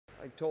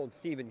I told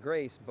Stephen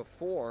Grace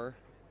before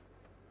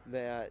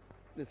that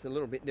it's a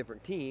little bit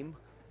different team,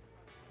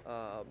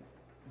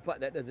 but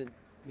that doesn't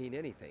mean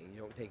anything. You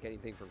don't take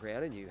anything for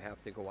granted. You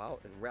have to go out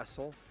and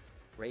wrestle.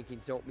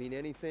 Rankings don't mean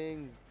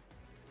anything.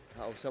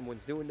 How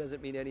someone's doing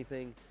doesn't mean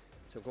anything.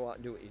 So go out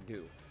and do what you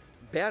do.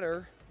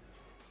 Better,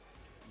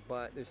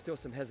 but there's still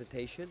some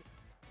hesitation.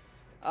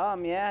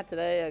 Yeah,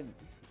 today I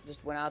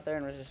just went out there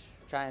and was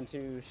just trying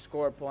to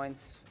score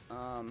points.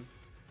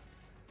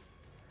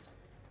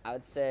 I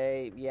would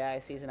say, yeah, I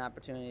seize an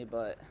opportunity,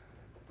 but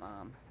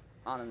on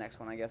the next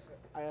one, I guess.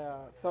 I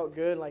felt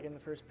good, like in the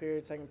first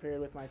period, second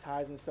period with my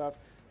ties and stuff.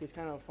 He's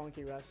kind of a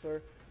funky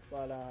wrestler,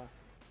 but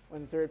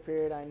in the third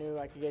period, I knew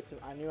I could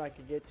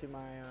get to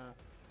my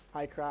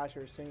high cross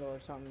or single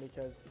or something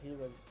because he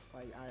was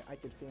like I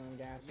could feel him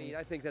gassing.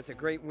 I think that's a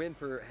great win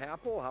for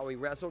Happel, how he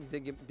wrestled,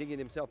 digging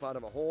himself out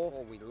of a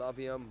hole. We love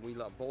him. We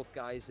love both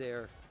guys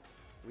there.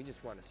 We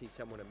just want to see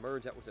someone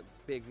emerge. That was a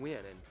big win,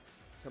 and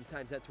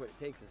sometimes that's what it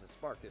takes is a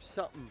spark. There's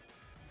something,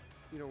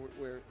 you know,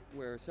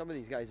 where some of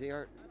these guys, they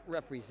aren't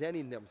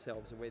representing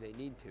themselves the way they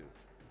need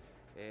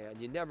to,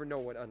 and you never know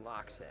what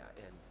unlocks that.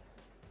 And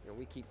you know,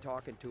 we keep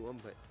talking to them,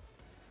 but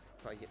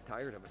probably get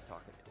tired of us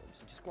talking to them.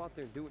 So just go out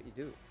there and do what you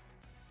do.